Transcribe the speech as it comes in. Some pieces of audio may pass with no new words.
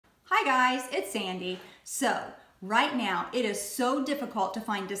Hi guys, it's Sandy. So right now it is so difficult to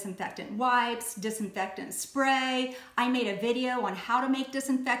find disinfectant wipes, disinfectant spray. I made a video on how to make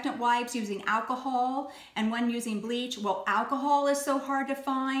disinfectant wipes using alcohol and one using bleach. Well, alcohol is so hard to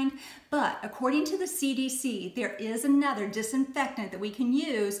find, but according to the CDC, there is another disinfectant that we can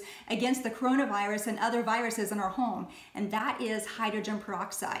use against the coronavirus and other viruses in our home, and that is hydrogen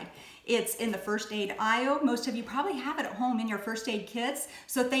peroxide. It's in the first aid aisle. Most of you probably have it at home in your first aid kits.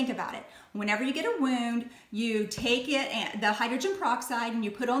 So think about it. Whenever you get a wound, you take it, and the hydrogen peroxide, and you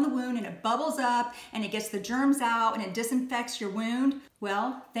put on the wound and it bubbles up and it gets the germs out and it disinfects your wound.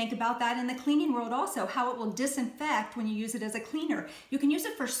 Well, think about that in the cleaning world also, how it will disinfect when you use it as a cleaner. You can use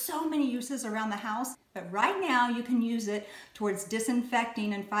it for so many uses around the house, but right now you can use it towards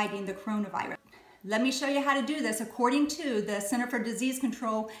disinfecting and fighting the coronavirus. Let me show you how to do this according to the Center for Disease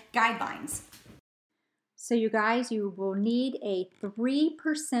Control guidelines. So you guys, you will need a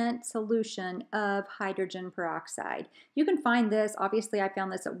 3% solution of hydrogen peroxide. You can find this, obviously I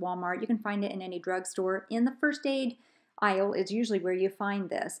found this at Walmart. You can find it in any drugstore. In the first aid aisle is usually where you find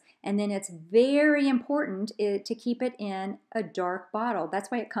this. And then it's very important to keep it in a dark bottle. That's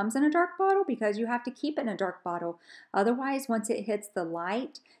why it comes in a dark bottle, because you have to keep it in a dark bottle. Otherwise, once it hits the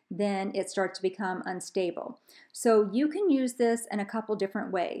light, then it starts to become unstable. So you can use this in a couple different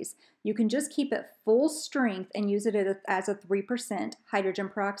ways. You can just keep it full strength and use it as a 3% hydrogen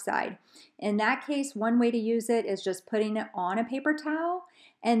peroxide. In that case, one way to use it is just putting it on a paper towel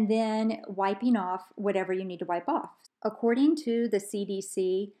and then wiping off whatever you need to wipe off. According to the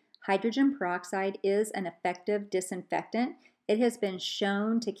CDC, hydrogen peroxide is an effective disinfectant. It has been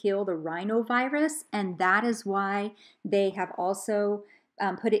shown to kill the rhinovirus, and that is why they have also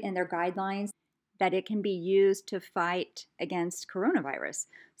put it in their guidelines that it can be used to fight against coronavirus.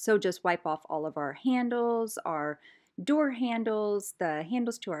 So just wipe off all of our handles, our door handles, the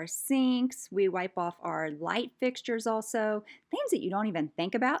handles to our sinks. We wipe off our light fixtures also. Things that you don't even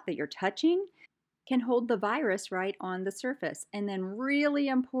think about that you're touching can hold the virus right on the surface. And then really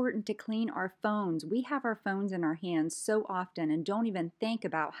important to clean our phones. We have our phones in our hands so often and don't even think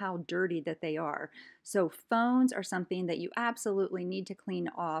about how dirty that they are. So phones are something that you absolutely need to clean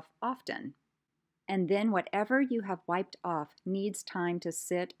off often. And then whatever you have wiped off needs time to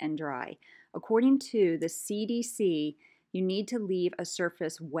sit and dry. According to the CDC, you need to leave a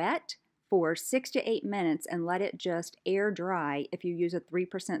surface wet for 6 to 8 minutes and let it just air dry if you use a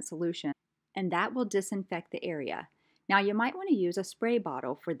 3% solution, and that will disinfect the area. Now you might want to use a spray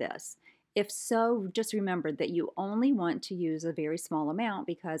bottle for this. If so, just remember that you only want to use a very small amount,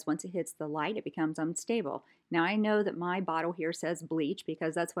 because once it hits the light, it becomes unstable. Now I know that my bottle here says bleach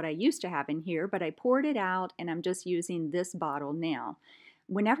because that's what I used to have in here, but I poured it out and I'm just using this bottle now.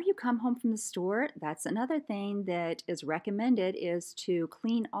 Whenever you come home from the store, that's another thing that is recommended, is to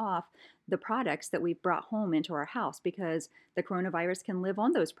clean off the products that we've brought home into our house, because the coronavirus can live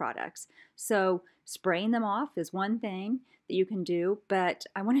on those products. So spraying them off is one thing that you can do, but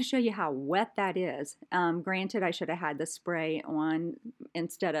I want to show you how wet that is. Granted, I should have had the spray on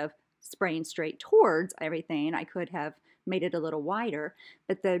instead of spraying straight towards everything. I could have made it a little wider,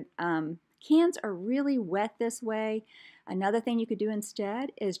 but the cans are really wet this way. Another thing you could do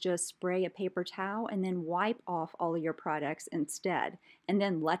instead is just spray a paper towel and then wipe off all of your products instead, and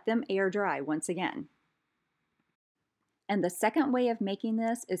then let them air dry once again. And the second way of making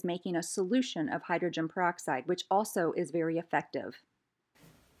this is making a solution of hydrogen peroxide, which also is very effective.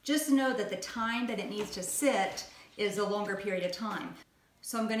 Just know that the time that it needs to sit is a longer period of time.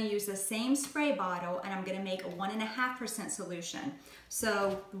 So I'm going to use the same spray bottle and I'm going to make a 1.5% solution.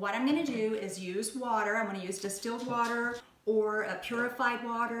 So what I'm going to do is use water. I'm going to use distilled water or a purified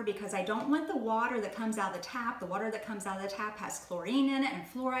water, because I don't want the water that comes out of the tap. The water that comes out of the tap has chlorine in it and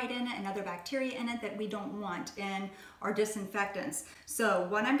fluoride in it and other bacteria in it that we don't want in our disinfectants. So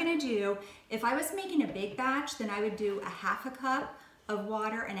what I'm going to do, if I was making a big batch, then I would do a 1/2 cup of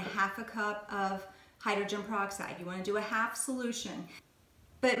water and a 1/2 cup of hydrogen peroxide. You want to do a half solution.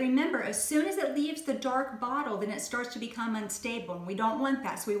 But remember, as soon as it leaves the dark bottle, then it starts to become unstable, and we don't want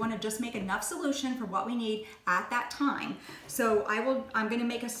that. So we want to just make enough solution for what we need at that time. So I'm going to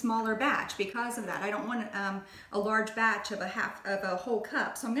make a smaller batch because of that. I don't want a large batch of a whole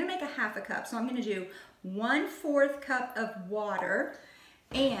cup. So I'm going to make a 1/2 cup. So I'm going to do 1/4 cup of water,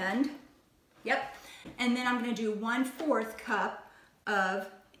 and then I'm going to do 1/4 cup of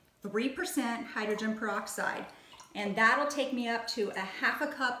 3% hydrogen peroxide. And that'll take me up to a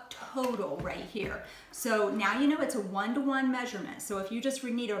 1/2 cup total right here. So now you know it's a 1-to-1 measurement. So if you just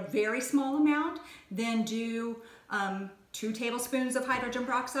need a very small amount, then do 2 tablespoons of hydrogen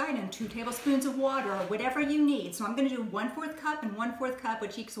peroxide and 2 tablespoons of water, or whatever you need. So I'm going to do 1/4 cup and 1/4 cup,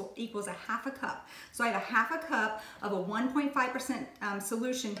 which equals a 1/2 cup. So I have a 1/2 cup of a 1.5%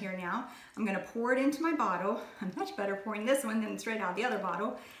 solution here now. I'm going to pour it into my bottle. I'm much better pouring this one than straight out of the other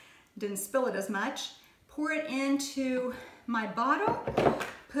bottle. Didn't spill it as much. Pour it into my bottle,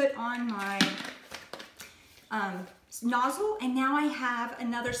 put on my nozzle, and now I have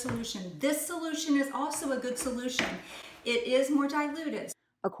another solution. This solution is also a good solution. It is more diluted.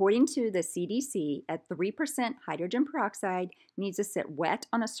 According to the CDC, at 3% hydrogen peroxide needs to sit wet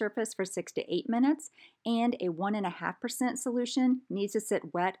on a surface for 6 to 8 minutes, and a 1.5% solution needs to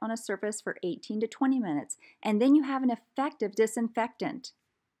sit wet on a surface for 18 to 20 minutes, and then you have an effective disinfectant.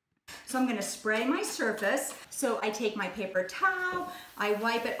 So I'm going to spray my surface. So I take my paper towel, I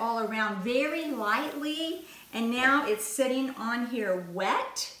wipe it all around very lightly, and now it's sitting on here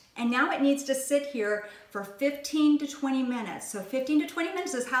wet. And now it needs to sit here for 15 to 20 minutes. So 15 to 20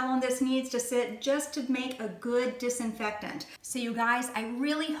 minutes is how long this needs to sit just to make a good disinfectant. So you guys, I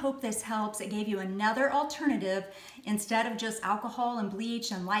really hope this helps. It gave you another alternative instead of just alcohol and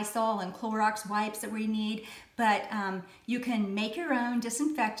bleach and Lysol and Clorox wipes that we need. But you can make your own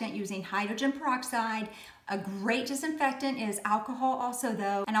disinfectant using hydrogen peroxide. A great disinfectant is alcohol also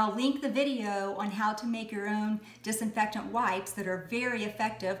though, and I'll link the video on how to make your own disinfectant wipes that are very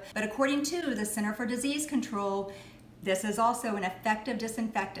effective. But according to the Center for Disease Control, this is also an effective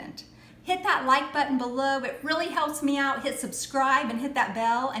disinfectant. Hit that like button below, it really helps me out. Hit subscribe and hit that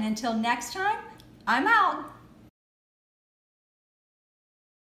bell, and until next time, I'm out.